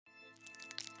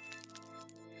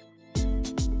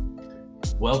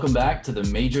Welcome back to the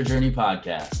Major Journey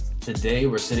Podcast. Today,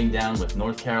 we're sitting down with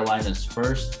North Carolina's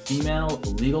first female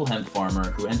legal hemp farmer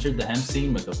who entered the hemp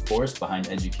scene with a force behind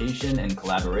education and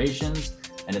collaborations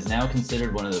and is now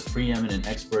considered one of the preeminent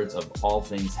experts of all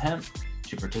things hemp.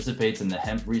 She participates in the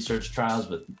hemp research trials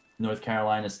with North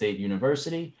Carolina State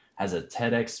University, has a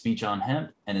TEDx speech on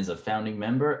hemp, and is a founding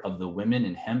member of the Women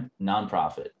in Hemp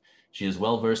nonprofit. She is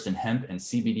well-versed in hemp and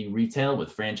CBD retail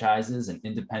with franchises and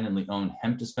independently owned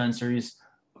hemp dispensaries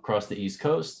across the East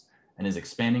Coast, and is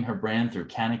expanding her brand through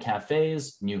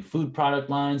cafes, new food product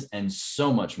lines, and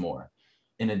so much more.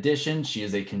 In addition, she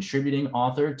is a contributing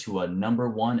author to a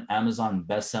 #1 Amazon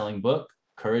best-selling book,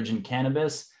 Courage in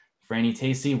Cannabis. Franny,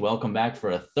 Tacy, welcome back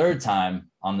for a third time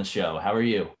on the show. How are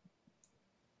you?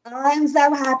 I'm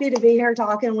so happy to be here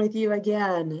talking with you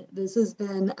again. This has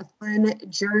been a fun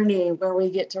journey where we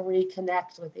get to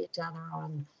reconnect with each other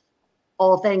on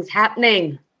all things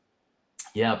happening.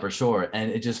 Yeah, for sure. And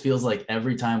it just feels like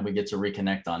every time we get to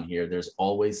reconnect on here, there's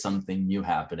always something new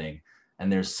happening,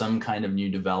 and there's some kind of new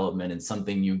development and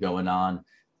something new going on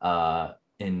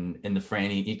in the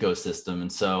Franny ecosystem.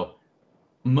 And so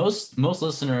most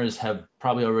listeners have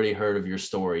probably already heard of your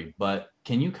story, but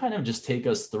can you kind of just take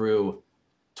us through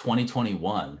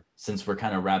 2021, since we're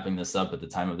kind of wrapping this up at the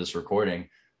time of this recording?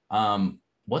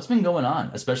 What's been going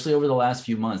on, especially over the last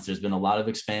few months? There's been a lot of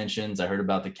expansions. I heard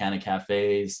about the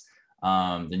cafes,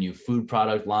 the new food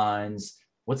product lines.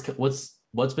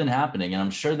 What's been happening? And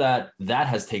I'm sure that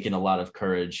has taken a lot of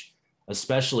courage,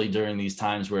 especially during these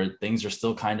times where things are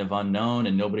still kind of unknown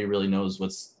and nobody really knows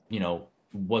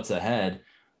what's ahead.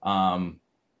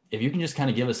 If you can just kind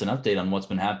of give us an update on what's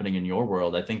been happening in your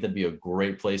world, I think that'd be a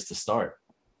great place to start.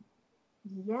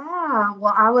 Yeah,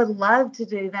 well, I would love to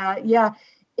do that. Yeah,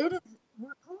 it is.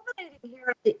 We're culminating here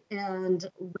at the end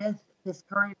with this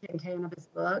Courage in Cannabis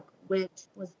book, which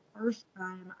was the first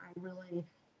time I really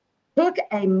took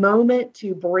a moment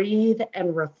to breathe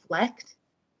and reflect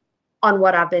on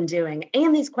what I've been doing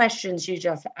and these questions you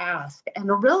just asked,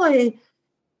 and really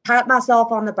pat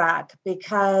myself on the back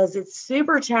because it's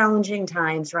super challenging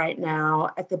times right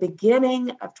now. At the beginning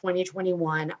of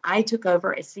 2021, I took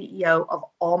over as CEO of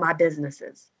all my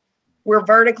businesses. We're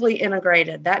vertically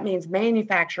integrated. That means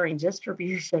manufacturing,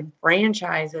 distribution,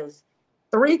 franchises,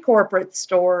 3 corporate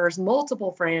stores,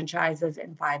 multiple franchises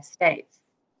in 5 states.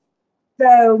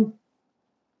 So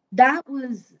that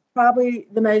was probably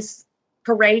the most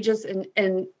courageous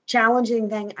and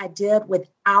challenging thing I did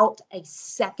without a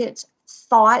second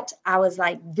thought. I was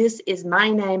like, this is my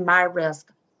name, my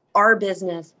risk, our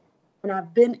business. And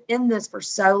I've been in this for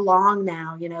so long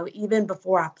now, even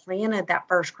before I planted that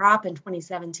first crop in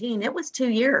 2017, it was 2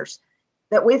 years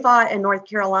that we fought in North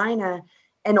Carolina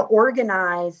and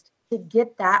organized to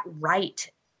get that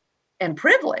right and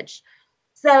privileged.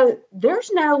 So there's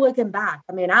no looking back.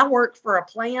 I mean, I work for a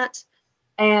plant,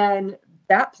 and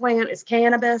that plant is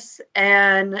cannabis.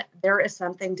 And there is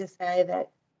something to say that,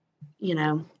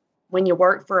 when you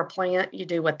work for a plant, you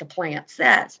do what the plant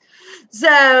says.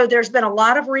 So there's been a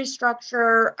lot of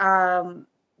restructure,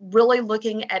 really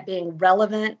looking at being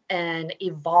relevant and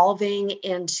evolving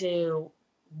into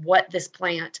what this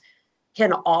plant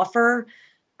can offer.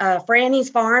 Franny's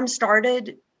farm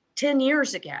started 10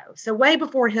 years ago. So way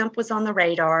before hemp was on the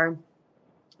radar.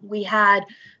 We had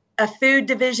a food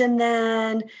division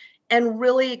then, and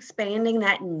really expanding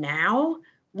that now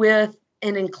with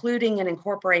and including and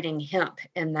incorporating hemp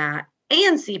in that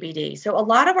and CBD. So a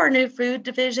lot of our new food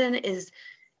division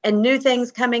and new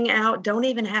things coming out don't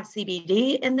even have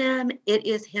CBD in them. It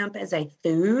is hemp as a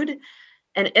food.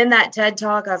 And in that TED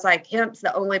talk, I was like, hemp's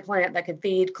the only plant that could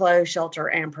feed, clothe, shelter,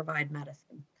 and provide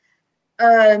medicine.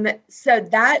 So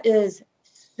that is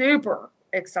super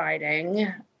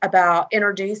exciting about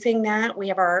introducing that. We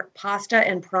have our pasta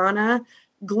and prana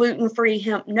gluten-free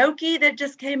hemp gnocchi that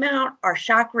just came out, our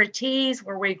chakra teas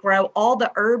where we grow all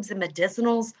the herbs and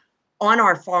medicinals on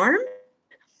our farm.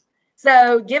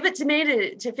 So give it to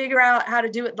me to figure out how to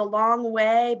do it the long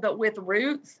way, but with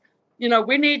roots.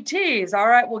 We need teas. All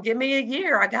right, well, give me a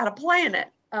year. I got to plan it.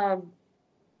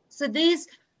 So these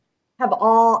have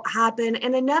all happened.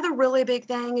 And another really big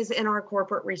thing is in our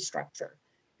corporate restructure.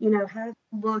 How to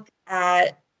look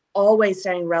at always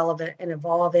staying relevant and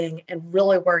evolving and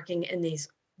really working in these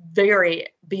very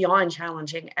beyond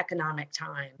challenging economic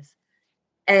times.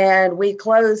 And we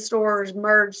closed stores,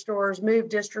 merged stores, moved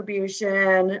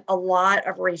distribution, a lot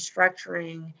of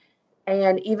restructuring.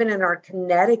 And even in our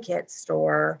Connecticut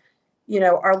store,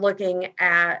 are looking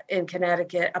at in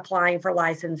Connecticut, applying for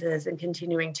licenses and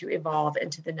continuing to evolve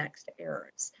into the next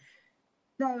eras.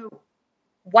 So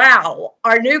Wow.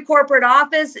 Our new corporate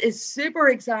office is super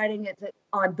exciting. It's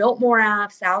on Biltmore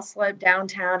Ave, South Slope,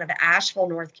 downtown of Asheville,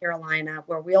 North Carolina,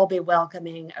 where we'll be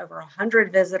welcoming over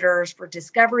 100 visitors for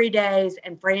Discovery Days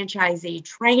and franchisee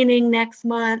training next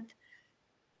month.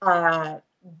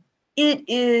 It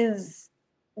is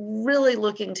really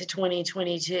looking to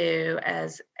 2022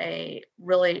 as a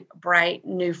really bright,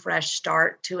 new, fresh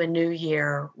start to a new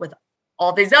year with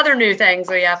all these other new things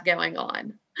we have going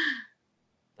on.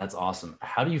 That's awesome.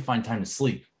 How do you find time to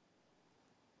sleep?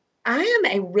 I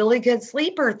am a really good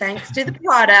sleeper thanks to the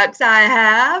products I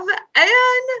have.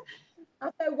 And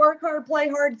I work hard, play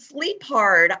hard, sleep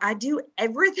hard. I do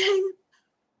everything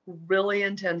really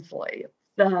intensely.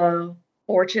 So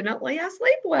fortunately, I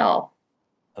sleep well.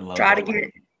 I love Try that. to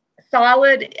get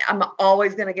solid. I'm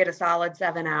always going to get a solid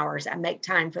 7 hours. I make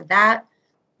time for that,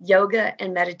 yoga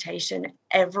and meditation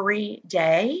every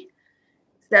day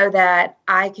so that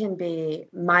I can be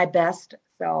my best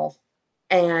self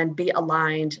and be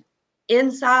aligned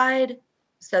inside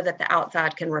so that the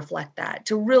outside can reflect that.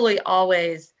 To really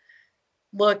always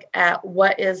look at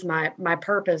what is my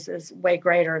purpose is way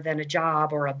greater than a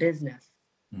job or a business.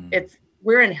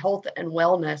 We're in health and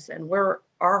wellness, and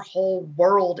our whole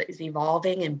world is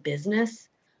evolving in business.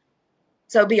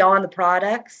 So beyond the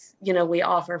products, we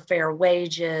offer fair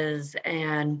wages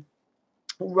and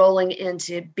rolling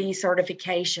into B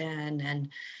certification. And,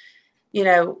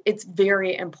 it's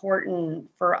very important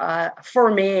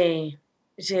for me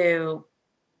to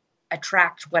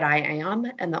attract what I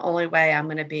am. And the only way I'm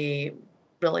going to be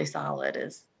really solid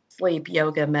is sleep,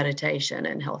 yoga, meditation,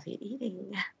 and healthy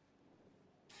eating.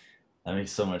 That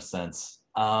makes so much sense.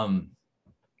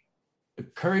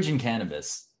 Courage in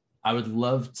Cannabis. I would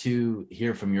love to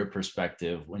hear from your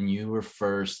perspective when you were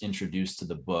first introduced to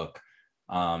the book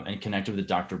and connected with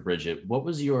Dr. Bridget. What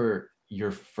was your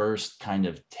first kind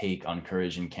of take on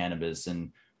courage in cannabis,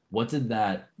 and what did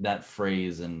that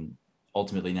phrase, and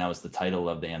ultimately now it's the title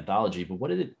of the anthology, but what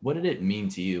did it mean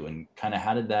to you, and kind of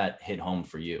how did that hit home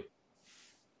for you?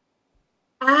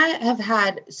 I have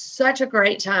had such a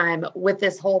great time with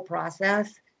this whole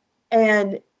process.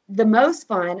 And the most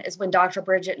fun is when Dr.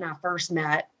 Bridget and I first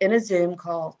met in a Zoom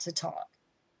call to talk.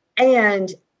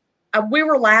 And we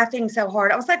were laughing so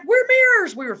hard. I was like, we're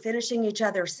mirrors. We were finishing each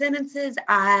other's sentences.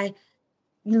 I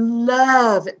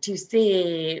love to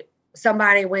see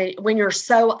somebody when you're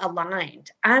so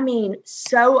aligned. I mean,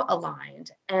 so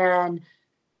aligned. And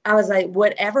I was like,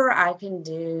 whatever I can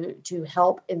do to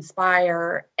help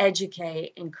inspire,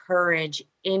 educate, encourage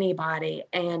anybody.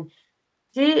 And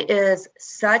she is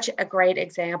such a great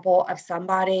example of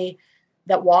somebody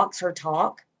that walks her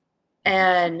talk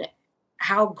and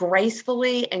how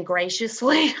gracefully and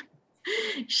graciously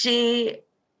she,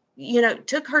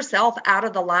 took herself out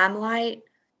of the limelight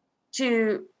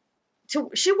to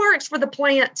she works for the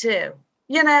plant too.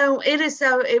 It is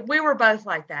we were both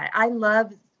like that. I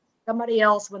love somebody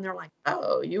else when they're like,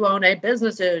 oh, you own 8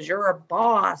 businesses, you're a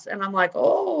boss. And I'm like,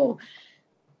 oh,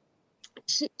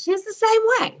 she's the same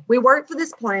way. We work for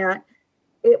this plant.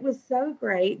 It was so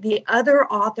great. The other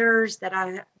authors that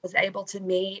I was able to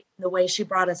meet, the way she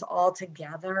brought us all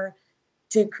together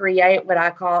to create what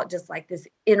I call just like this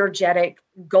energetic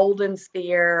golden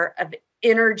sphere of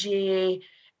energy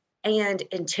and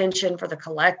intention for the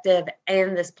collective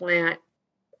and this plant.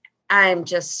 I'm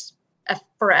just a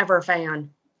forever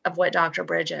fan of what Dr.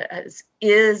 Bridget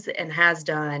is and has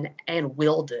done and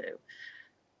will do.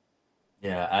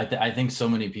 Yeah, I think so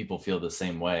many people feel the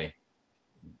same way.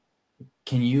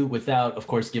 Can you, without, of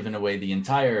course, giving away the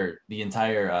entire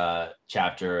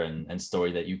chapter and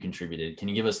story that you contributed, can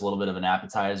you give us a little bit of an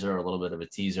appetizer or a little bit of a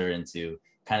teaser into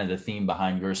kind of the theme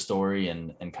behind your story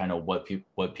and kind of what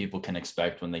people can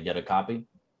expect when they get a copy?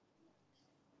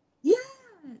 Yeah.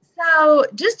 So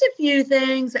just a few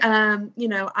things.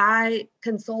 I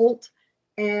consult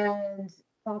and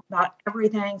talk about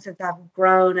everything since I've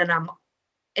grown, and I'm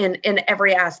in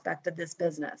every aspect of this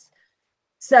business.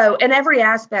 So in every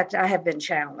aspect, I have been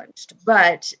challenged,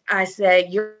 but I say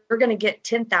you're going to get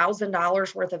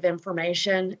 $10,000 worth of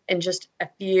information in just a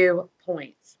few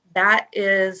points. That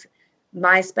is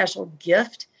my special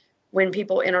gift. When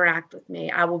people interact with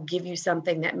me, I will give you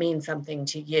something that means something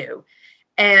to you.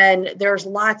 And there's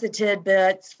lots of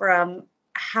tidbits from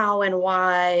how and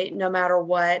why, no matter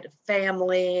what,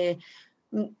 family,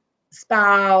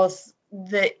 spouse,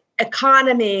 the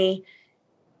economy,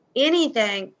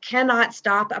 anything cannot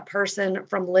stop a person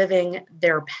from living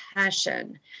their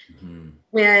passion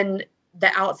when the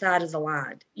outside is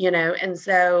aligned, and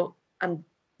so I'm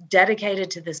dedicated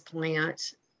to this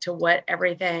plant, to what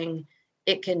everything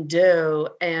it can do.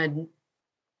 And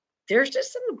there's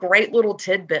just some great little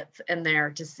tidbits in there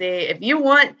to see. If you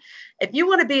want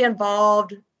to be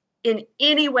involved in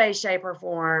any way, shape, or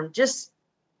form, just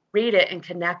read it and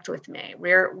connect with me.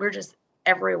 We're just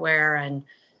everywhere. And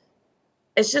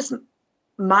it's just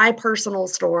my personal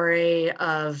story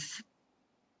of,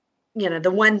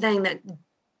 the one thing that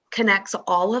connects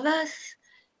all of us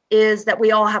is that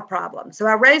we all have problems. So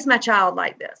I raised my child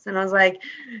like this, and I was like,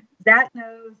 Zach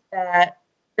knows that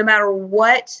no matter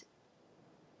what,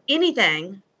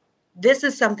 anything, this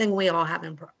is something we all have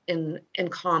in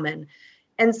common.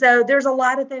 And so there's a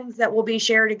lot of things that will be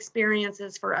shared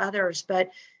experiences for others,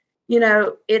 but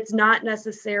it's not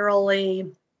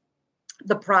necessarily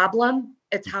the problem,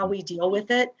 it's how we deal with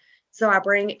it. So I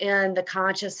bring in the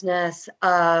consciousness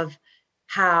of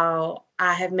how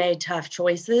I have made tough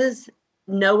choices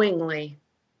knowingly.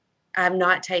 I've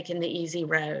not taken the easy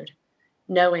road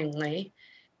knowingly.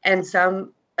 And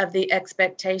some of the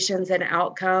expectations and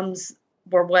outcomes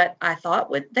were what I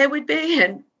thought they would be.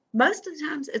 And most of the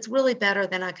times it's really better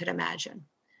than I could imagine.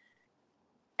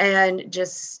 And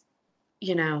just,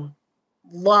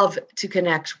 love to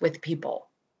connect with people.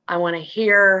 I want to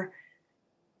hear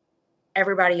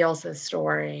everybody else's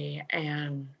story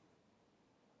and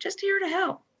just here to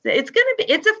help. It's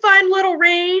a fun little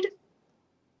read.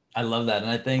 I love that.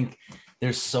 And I think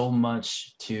there's so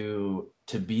much to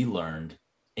be learned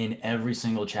in every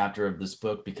single chapter of this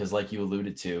book, because like you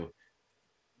alluded to,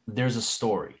 there's a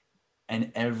story,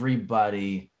 and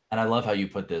everybody, and I love how you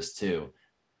put this too,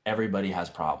 everybody has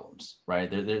problems, right?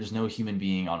 There's no human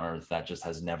being on earth that just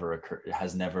has never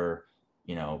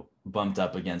bumped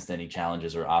up against any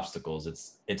challenges or obstacles.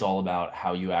 It's all about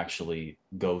how you actually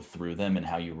go through them and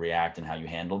how you react and how you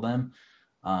handle them.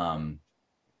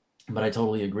 But I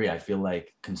totally agree. I feel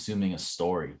like consuming a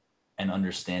story and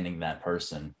understanding that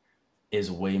person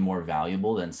is way more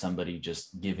valuable than somebody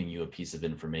just giving you a piece of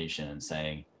information and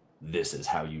saying, this is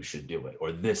how you should do it,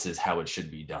 or this is how it should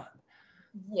be done.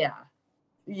 Yeah.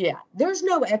 Yeah. There's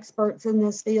no experts in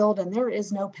this field, and there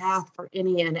is no path for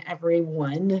any and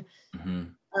everyone.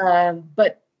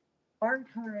 But our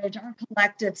courage, our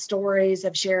collective stories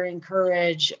of sharing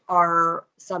courage are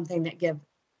something that give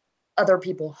other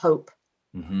people hope.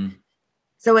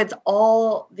 So it's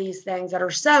all these things that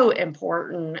are so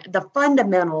important. The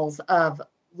fundamentals of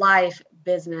life,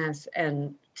 business,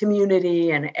 and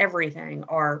community and everything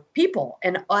are people,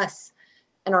 and us,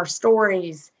 and our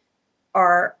stories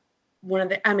are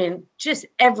just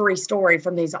every story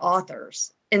from these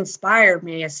authors inspired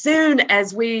me. As soon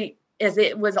as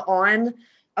it was on,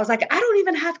 I was like, I don't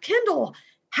even have Kindle.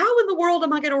 How in the world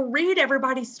am I going to read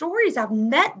everybody's stories? I've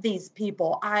met these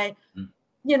people. I,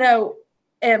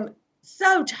 am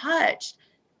so touched.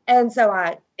 And so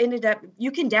I ended up, you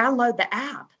can download the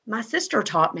app. My sister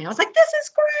taught me. I was like, this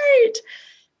is great.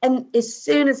 And as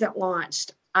soon as it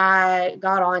launched, I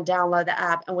got on, download the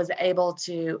app, and was able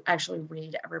to actually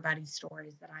read everybody's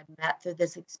stories that I'd met through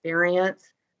this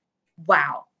experience.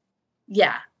 Wow.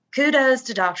 Yeah. Kudos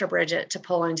to Dr. Bridget to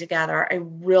pulling together a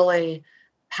really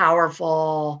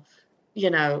powerful,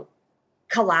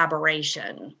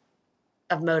 collaboration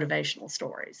of motivational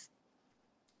stories.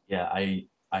 Yeah, I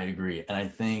agree. And I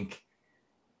think,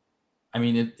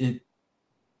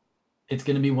 it's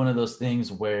going to be one of those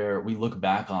things where we look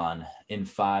back on in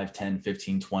 5, 10,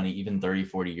 15, 20, even 30,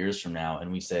 40 years from now, and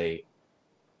we say,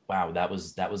 wow, that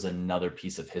was another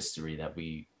piece of history that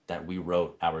we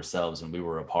wrote ourselves and we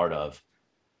were a part of.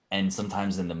 And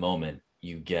sometimes in the moment,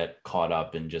 you get caught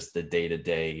up in just the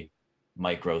day-to-day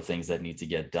micro things that need to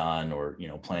get done, or,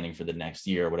 planning for the next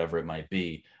year, whatever it might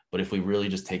be. But if we really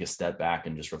just take a step back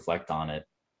and just reflect on it,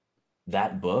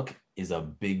 that book is a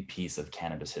big piece of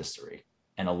cannabis history.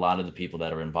 And a lot of the people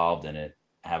that are involved in it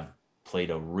have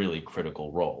played a really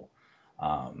critical role.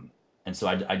 And so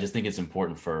I just think it's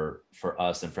important for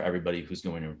us and for everybody who's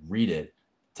going to read it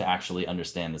to actually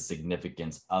understand the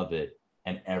significance of it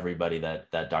and everybody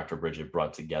that Dr. Bridget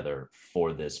brought together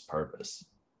for this purpose.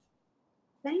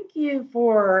 Thank you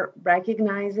for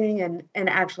recognizing and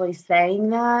actually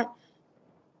saying that.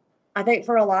 I think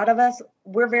for a lot of us,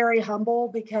 we're very humble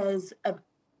because of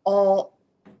all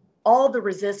the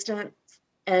resistance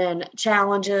and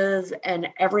challenges and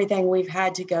everything we've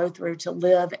had to go through to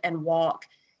live and walk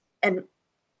and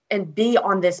be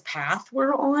on this path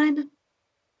we're on.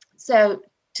 So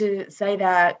to say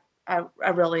that, I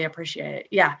really appreciate it.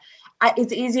 Yeah.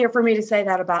 It's easier for me to say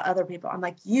that about other people. I'm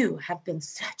like, you have been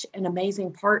such an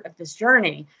amazing part of this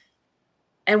journey.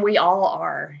 And we all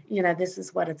are, this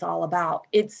is what it's all about.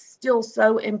 It's still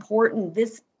so important.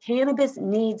 This cannabis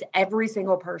needs every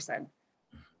single person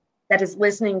that is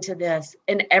listening to this,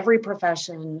 in every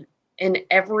profession, in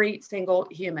every single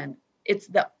human. It's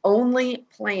the only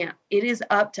plant. It is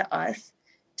up to us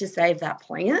to save that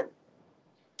plant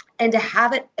and to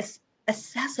have it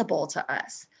accessible to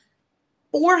us.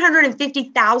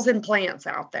 450,000 plants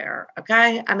out there,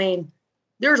 okay? I mean,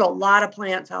 there's a lot of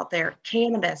plants out there.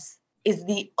 Cannabis is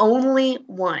the only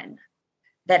one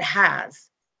that has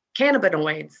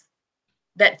cannabinoids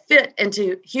that fit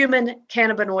into human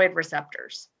cannabinoid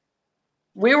receptors.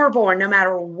 We were born, no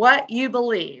matter what you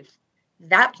believe,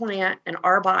 that plant and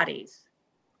our bodies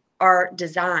are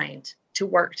designed to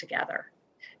work together.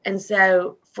 And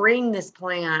so freeing this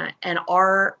plant and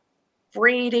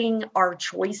freeing our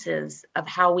choices of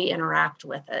how we interact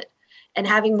with it and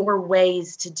having more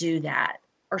ways to do that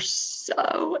are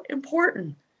so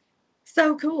important.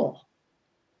 So cool.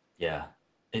 Yeah.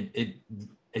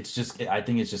 It's just, I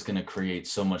think it's just going to create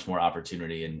so much more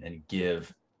opportunity and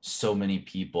give so many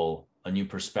people a new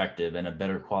perspective and a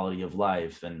better quality of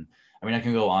life. And I mean, I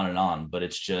can go on and on, but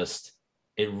it's just,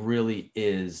 it really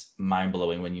is mind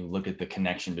blowing when you look at the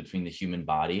connection between the human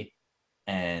body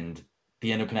and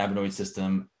the endocannabinoid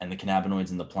system and the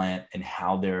cannabinoids in the plant and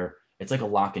how it's like a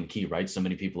lock and key, right? So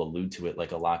many people allude to it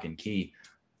like a lock and key.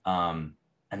 And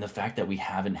the fact that we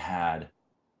haven't had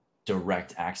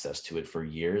direct access to it for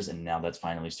years, and now that's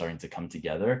finally starting to come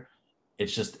together.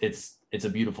 It's just, it's a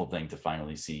beautiful thing to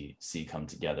finally see come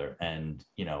together. And,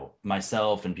 you know,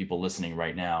 myself and people listening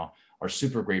right now are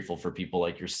super grateful for people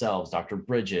like yourselves, Dr.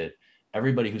 Bridget,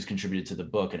 everybody who's contributed to the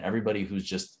book, and everybody who's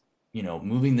just, you know,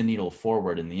 moving the needle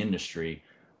forward in the industry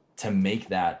to make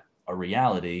that a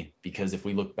reality. Because if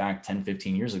we look back 10,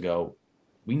 15 years ago,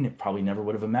 we probably never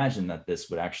would have imagined that this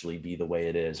would actually be the way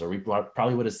it is. Or we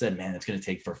probably would have said, man, it's going to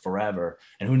take forever.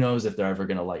 And who knows if they're ever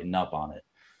going to lighten up on it.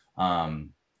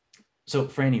 So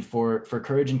Franny, for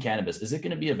Courage and Cannabis, is it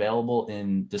going to be available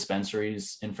in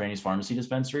dispensaries, in Franny's Pharmacy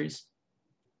dispensaries?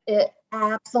 It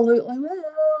absolutely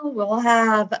will. We'll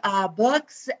have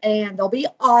books, and they'll be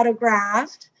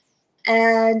autographed,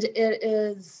 and it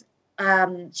is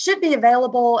should be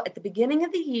available at the beginning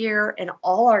of the year in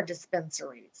all our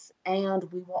dispensaries, and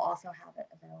we will also have it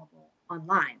available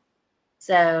online.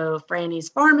 So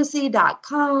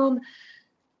frannysPharmacy.com.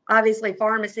 Obviously,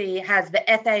 pharmacy has the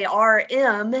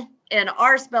FARM in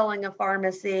our spelling of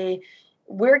pharmacy.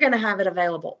 We're going to have it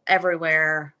available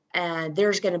everywhere. And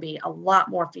there's going to be a lot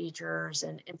more features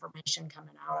and information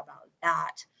coming out about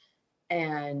that.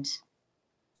 And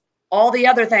all the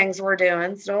other things we're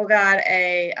doing. Still got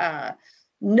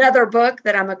another book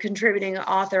that I'm a contributing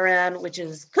author in, which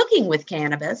is Cooking with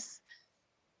Cannabis.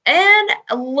 And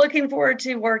looking forward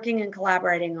to working and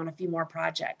collaborating on a few more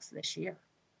projects this year.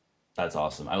 That's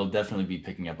awesome. I will definitely be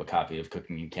picking up a copy of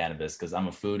Cooking and Cannabis because I'm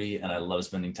a foodie and I love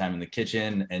spending time in the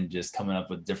kitchen and just coming up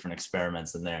with different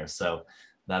experiments in there. So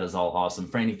that is all awesome.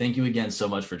 Franny, thank you again so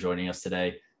much for joining us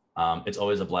today. It's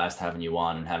always a blast having you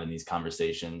on and having these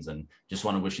conversations, and just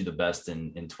want to wish you the best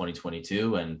in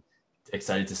 2022, and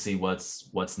excited to see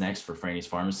what's next for Franny's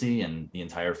Pharmacy and the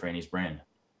entire Franny's brand.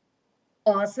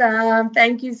 Awesome.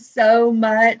 Thank you so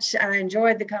much. I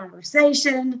enjoyed the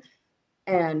conversation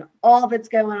and all that's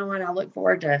going on. I look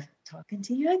forward to talking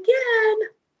to you again.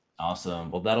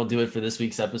 Awesome. Well, that'll do it for this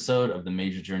week's episode of the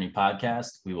Major Journey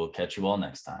Podcast. We will catch you all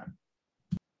next time.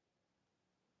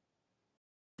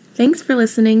 Thanks for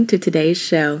listening to today's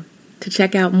show. To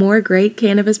check out more great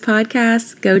cannabis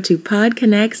podcasts, go to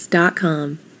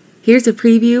podconnects.com. Here's a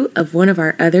preview of one of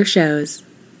our other shows.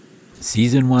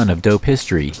 Season 1 of Dope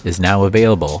History is now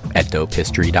available at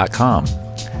dopehistory.com.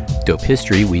 Dope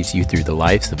History weaves you through the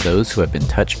lives of those who have been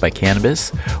touched by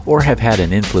cannabis or have had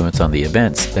an influence on the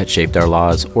events that shaped our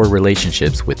laws or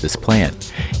relationships with this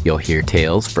plant. You'll hear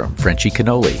tales from Frenchy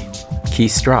Cannoli,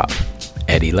 Keith Strop,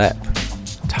 Eddie Lepp,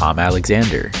 Tom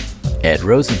Alexander, Ed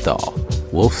Rosenthal,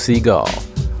 Wolf Seagal,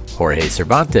 Jorge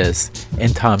Cervantes,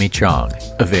 and Tommy Chong.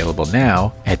 Available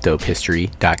now at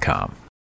dopehistory.com.